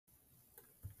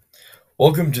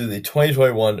Welcome to the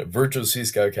 2021 Virtual Sea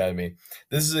Scout Academy.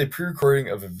 This is a pre-recording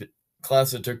of a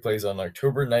class that took place on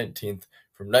October 19th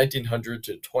from 1900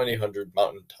 to 2000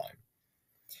 Mountain Time.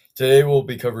 Today we'll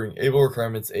be covering Able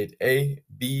Requirements 8A,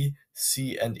 B,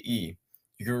 C, and E.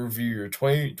 You can review your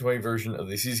 2020 version of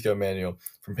the Sea Scout Manual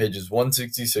from pages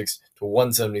 166 to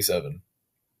 177.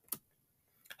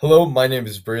 Hello, my name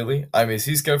is Braley. I'm a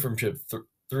Sea Scout from Ship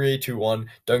 3821,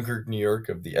 Dunkirk, New York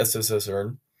of the SSS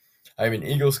Earn. I'm an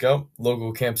Eagle Scout,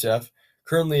 local camp staff,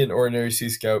 currently an Ordinary Sea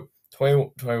Scout,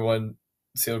 2021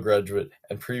 SEAL graduate,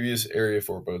 and previous Area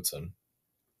 4 boatswain.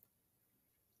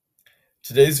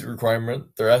 Today's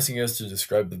requirement, they're asking us to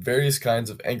describe the various kinds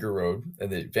of anchor road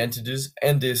and the advantages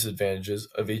and disadvantages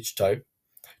of each type,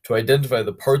 to identify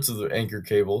the parts of the anchor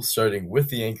cable starting with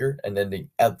the anchor and ending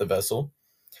at the vessel,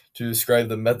 to describe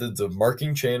the methods of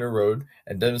marking chain or road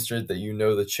and demonstrate that you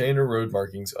know the chain or road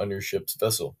markings on your ship's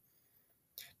vessel.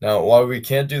 Now, while we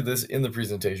can't do this in the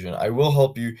presentation, I will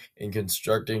help you in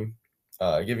constructing,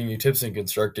 giving you tips in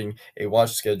constructing a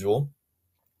watch schedule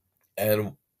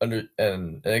and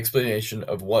an explanation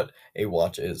of what a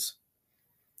watch is.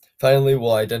 Finally,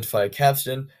 we'll identify a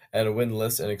capstan and a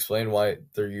windlass and explain why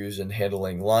they're used in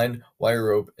handling line, wire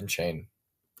rope, and chain.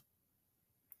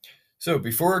 So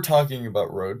before talking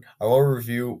about road, I want to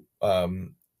review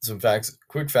some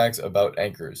quick facts about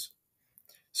anchors.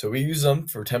 So we use them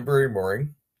for temporary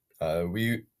mooring.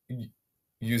 We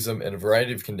use them in a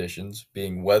variety of conditions,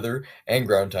 being weather and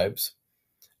ground types.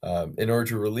 In order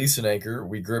to release an anchor,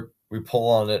 we pull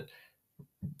on it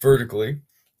vertically,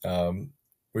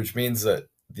 which means that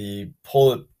the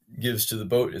pull it gives to the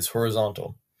boat is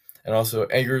horizontal. And also,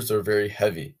 anchors are very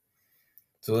heavy.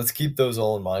 So let's keep those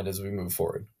all in mind as we move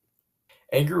forward.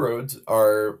 Anchor roads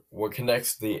are what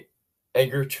connects the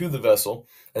anchor to the vessel,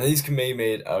 and these can be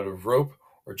made out of rope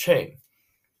or chain.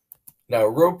 Now,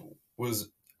 rope was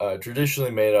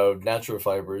traditionally made out of natural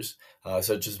fibers,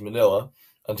 such as manila,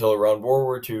 until around World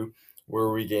War II, where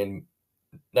we gained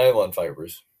nylon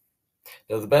fibers.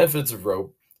 Now, the benefits of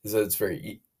rope is that it's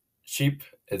very cheap,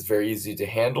 it's very easy to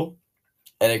handle,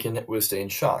 and it can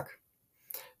withstand shock.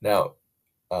 Now,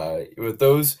 with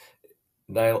those,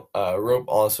 rope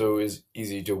also is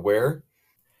easy to wear.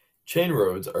 Chain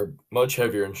roads are much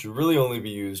heavier and should really only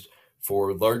be used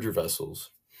for larger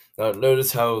vessels. Now,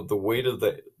 notice how the weight of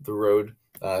the road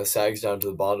sags down to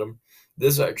the bottom.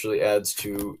 This actually adds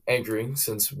to anchoring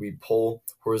since we pull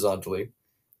horizontally.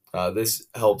 This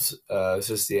helps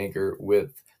assist the anchor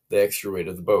with the extra weight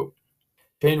of the boat.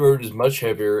 Chain road is much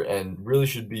heavier and really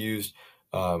should be used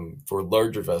for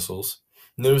larger vessels.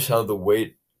 Notice how the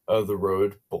weight of the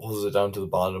road pulls it down to the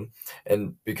bottom,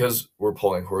 and because we're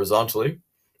pulling horizontally,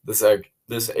 this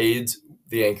aids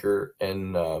the anchor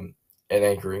and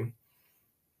anchoring.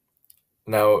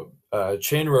 Now,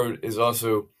 chain road is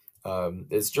also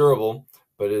it's durable,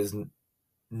 but is it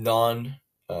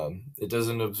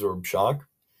doesn't absorb shock.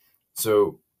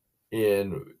 So,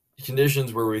 in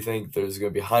conditions where we think there's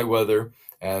going to be high weather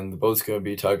and the boat's going to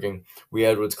be tugging, we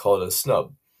add what's called a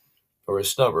snub or a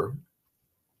snubber,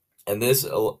 and this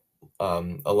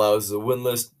allows the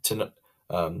windlass to.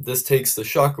 This takes the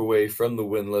shock away from the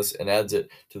windlass and adds it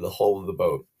to the hull of the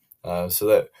boat, so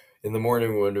that in the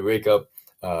morning when we wake up,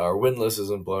 our windlass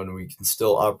isn't blown and we can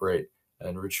still operate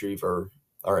and retrieve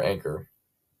our anchor.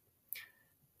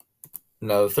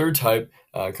 Now, the third type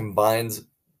combines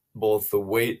both the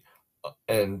weight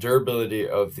and durability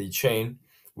of the chain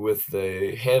with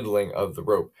the handling of the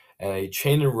rope, and a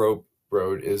chain and rope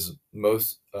road is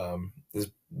most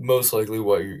likely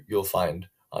what you'll find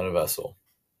on a vessel.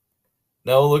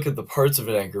 Now we'll look at the parts of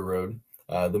an anchor road,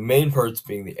 the main parts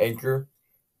being the anchor,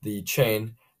 the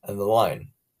chain, and the line.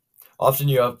 Often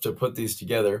you have to put these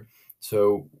together,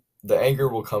 so the anchor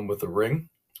will come with a ring,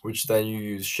 which then you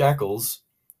use shackles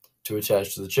to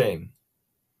attach to the chain.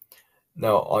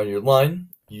 Now on your line,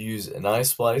 you use an eye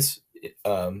splice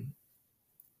in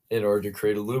order to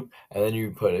create a loop, and then you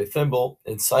put a thimble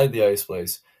inside the eye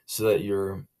splice so that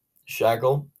your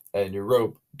shackle and your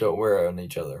rope don't wear on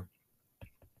each other.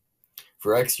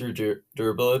 For extra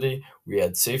durability, we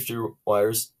add safety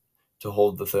wires to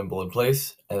hold the thimble in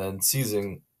place, and then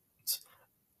seizings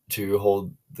to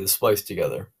hold the splice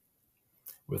together,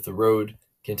 with the road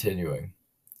continuing.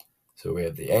 So we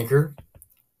have the anchor,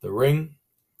 the ring,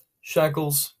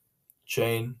 shackles,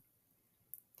 chain,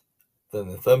 then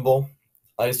the thimble,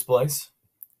 eye splice,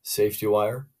 safety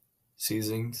wire,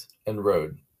 seizings, and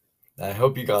road. Now, I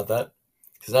hope you got that,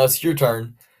 because now it's your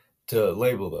turn to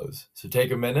label those. So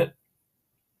take a minute.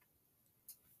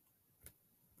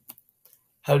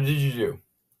 How did you do?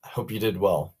 I hope you did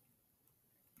well.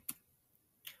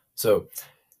 So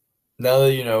now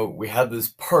that you know we have these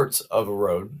parts of a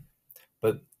road,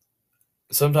 but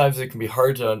sometimes it can be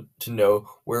hard to know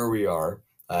where we are,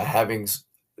 having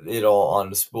it all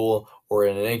on a spool or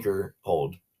in an anchor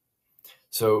hold.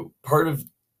 So part of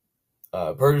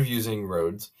using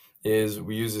roads is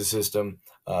we use a system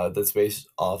that's based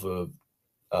off of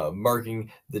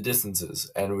marking the distances,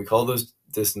 and we call those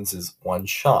distances one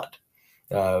shot.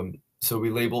 So we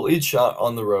label each shot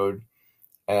on the road,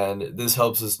 and this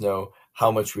helps us know how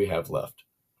much we have left.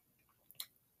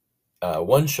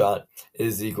 One shot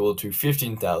is equal to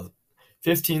 15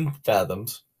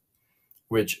 fathoms,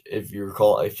 which, if you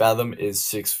recall, a fathom is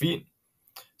 6 feet.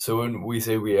 So when we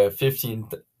say we have 15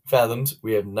 fathoms,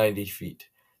 we have 90 feet.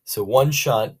 So one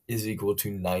shot is equal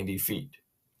to 90 feet.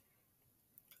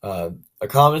 A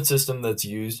common system that's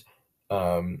used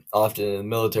often in the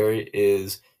military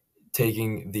is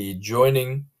taking the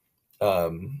joining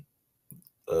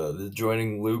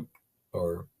loop,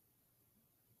 or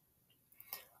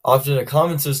often a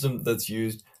common system that's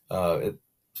used,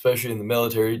 especially in the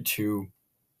military, to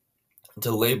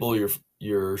label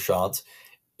your shots,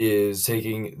 is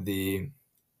taking the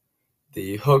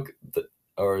hook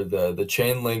or the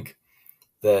chain link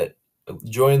that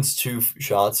joins two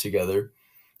shots together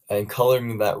and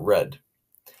coloring that red.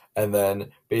 And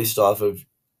then based off of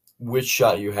which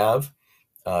shot you have,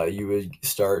 you would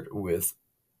start with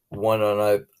one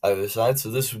on either side.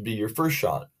 So this would be your first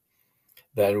shot.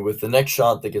 Then with the next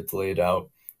shot that gets laid out,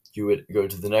 you would go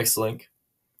to the next link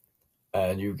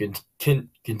and you can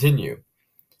continue.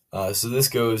 So this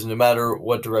goes no matter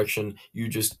what direction, you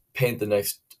just paint the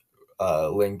next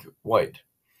link white.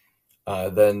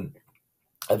 Then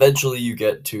eventually you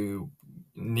get to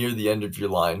near the end of your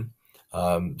line.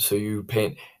 So you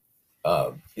paint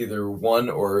either one,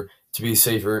 or to be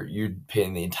safer, you'd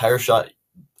paint the entire shot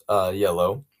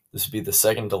yellow. This would be the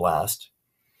second to last.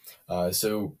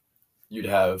 So you'd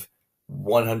have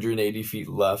 180 feet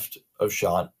left of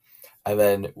shot. And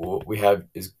then what we have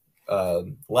is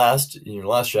last in your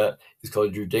last shot is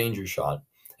called your danger shot.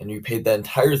 And you paint that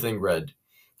entire thing red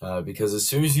because as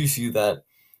soon as you see that,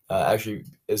 as soon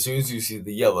as you see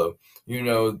the yellow, you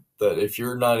know that if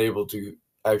you're not able to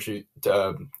actually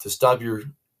to stop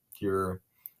your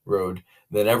road,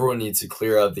 then everyone needs to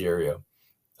clear out the area.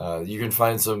 You can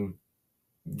find some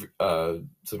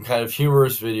kind of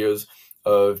humorous videos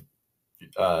of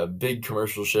big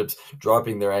commercial ships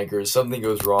dropping their anchors. Something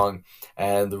goes wrong,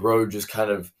 and the road just kind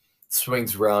of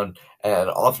swings around, and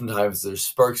oftentimes there's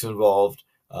sparks involved.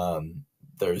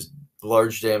 There's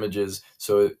large damages.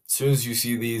 So as soon as you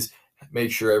see these,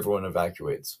 make sure everyone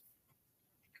evacuates.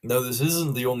 Now, this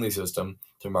isn't the only system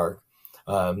to mark.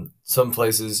 Some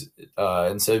places,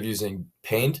 instead of using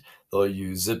paint, they'll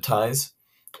use zip ties,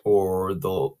 or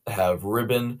they'll have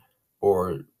ribbon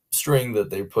or string that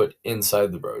they put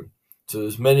inside the road. So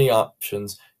there's many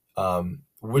options.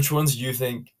 Which ones do you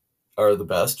think are the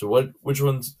best?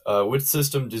 Which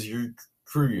system does your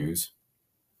crew use?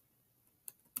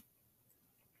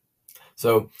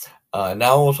 So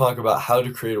now we'll talk about how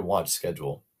to create a watch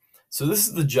schedule. So this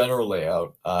is the general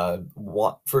layout.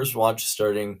 First watch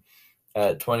starting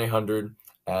at 2000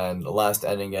 and last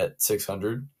ending at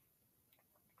 600.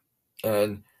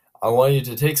 And I want you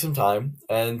to take some time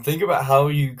and think about how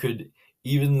you could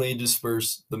evenly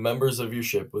disperse the members of your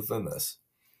ship within this.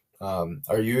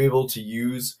 Are you able to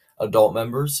use adult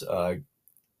members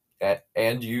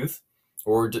and youth,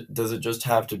 or does it just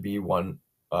have to be one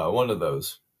of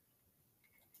those?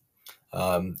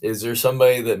 Is there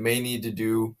somebody that may need to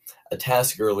do a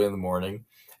task early in the morning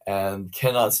and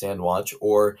cannot stand watch,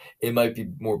 or it might be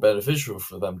more beneficial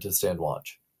for them to stand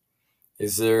watch?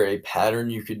 Is there a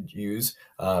pattern you could use,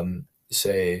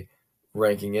 say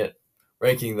ranking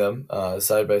them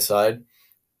side by side,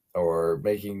 or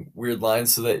making weird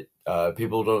lines so that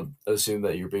people don't assume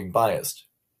that you're being biased?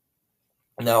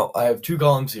 Now, I have two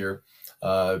columns here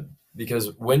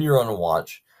because when you're on a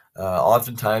watch,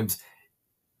 oftentimes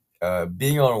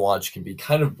being on a watch can be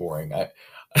kind of boring.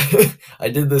 I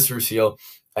did this for SEAL,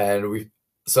 and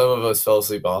some of us fell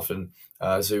asleep often,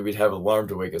 so we'd have an alarm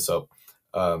to wake us up.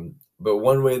 But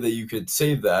one way that you could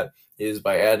save that is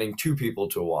by adding two people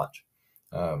to a watch.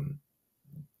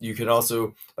 You can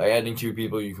also, by adding two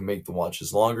people, you can make the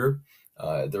watches longer.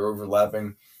 They're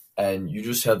overlapping, and you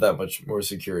just have that much more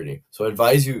security. So I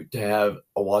advise you to have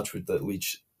a watch with at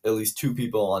least two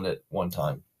people on it one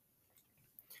time.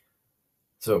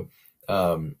 So,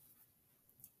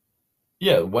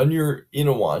 yeah, when you're in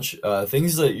a watch,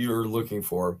 things that you're looking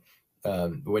for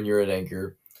when you're at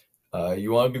anchor,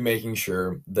 you want to be making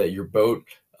sure that your boat,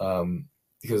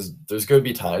 because there's going to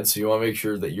be tides, so you want to make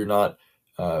sure that you're not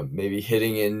maybe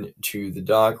hitting into the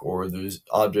dock, or there's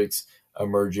objects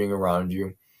emerging around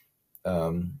you.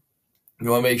 You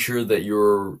want to make sure that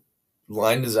your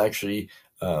line is actually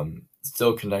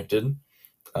still connected.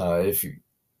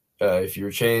 If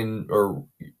your chain or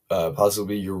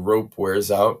possibly your rope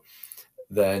wears out,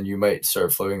 then you might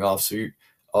start floating off. So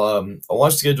a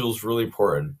launch schedule is really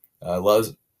important.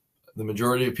 Allows the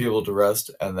majority of people to rest,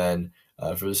 and then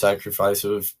for the sacrifice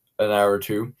of an hour or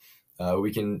two,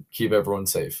 we can keep everyone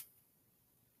safe.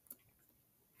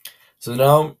 So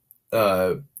now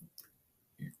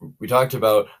we talked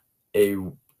about a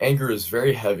anchor is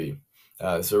very heavy.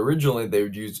 So originally they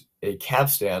would use a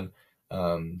capstan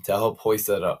to help hoist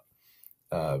that up.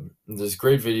 There's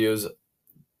great videos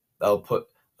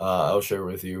I'll share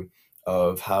with you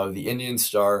of how the Indian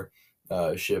Star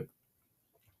ship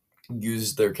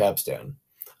used their capstan.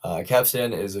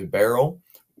 Capstan is a barrel,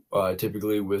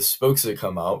 typically with spokes that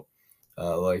come out,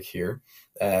 like here,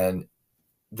 and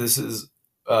this is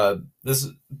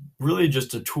really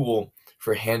just a tool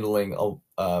for handling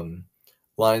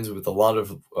lines with a lot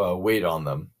of weight on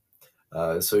them.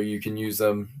 So you can use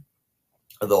them.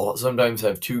 They'll sometimes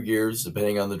have two gears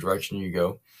depending on the direction you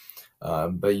go,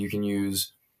 but you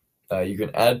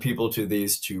can add people to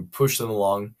these to push them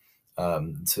along,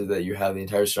 so that you have the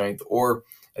entire strength. Or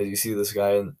as you see this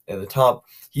guy in the top,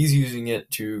 he's using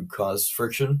it to cause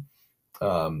friction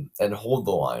and hold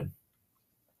the line.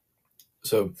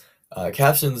 So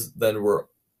capstans then were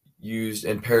used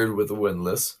and paired with the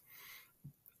windlass.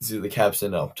 See the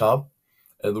capstan up top,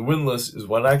 and the windlass is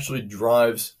what actually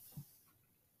drives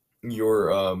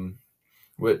your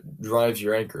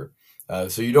anchor.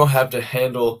 So you don't have to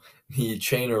handle the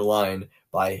chain or line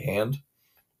by hand.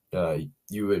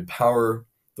 You would power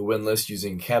the windlass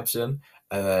using capstan,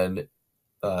 and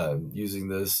then using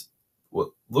this what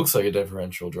looks like a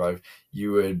differential drive,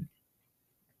 you would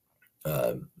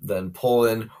then pull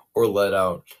in or let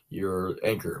out your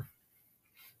anchor.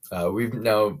 We've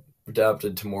now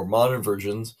adapted to more modern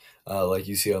versions, like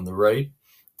you see on the right,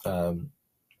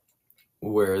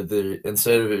 where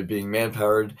instead of it being man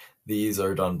powered, these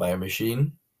are done by a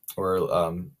machine, or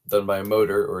done by a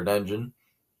motor or an engine.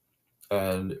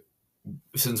 And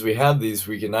since we have these,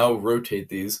 we can now rotate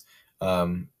these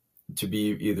to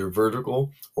be either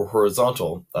vertical or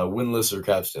horizontal, windlass or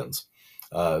capstans.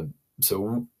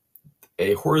 So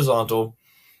a horizontal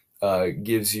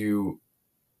gives you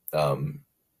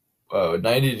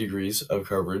 90 degrees of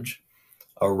coverage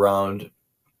around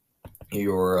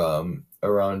your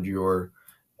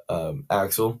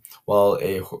axle, while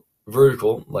a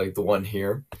vertical, like the one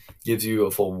here, gives you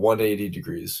a full 180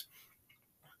 degrees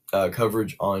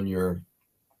coverage on your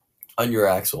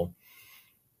axle.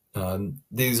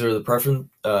 These are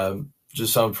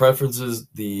just some preferences.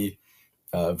 The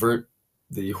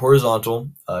horizontal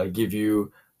give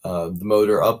you the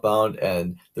motor upbound,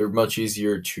 and they're much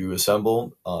easier to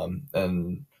assemble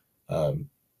and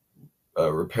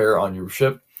repair on your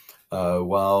ship,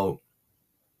 while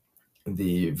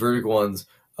the vertical ones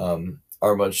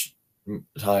are much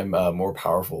more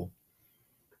powerful.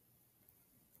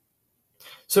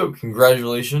 So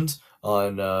congratulations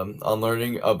on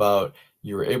learning about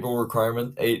your able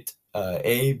requirement 8,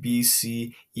 A, B,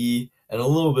 C, E, and a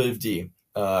little bit of D.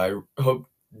 I hope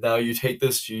now you take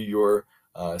this to your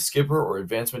skipper or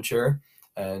advancement chair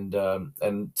and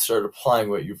start applying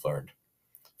what you've learned.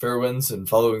 Fair winds and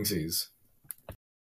following seas.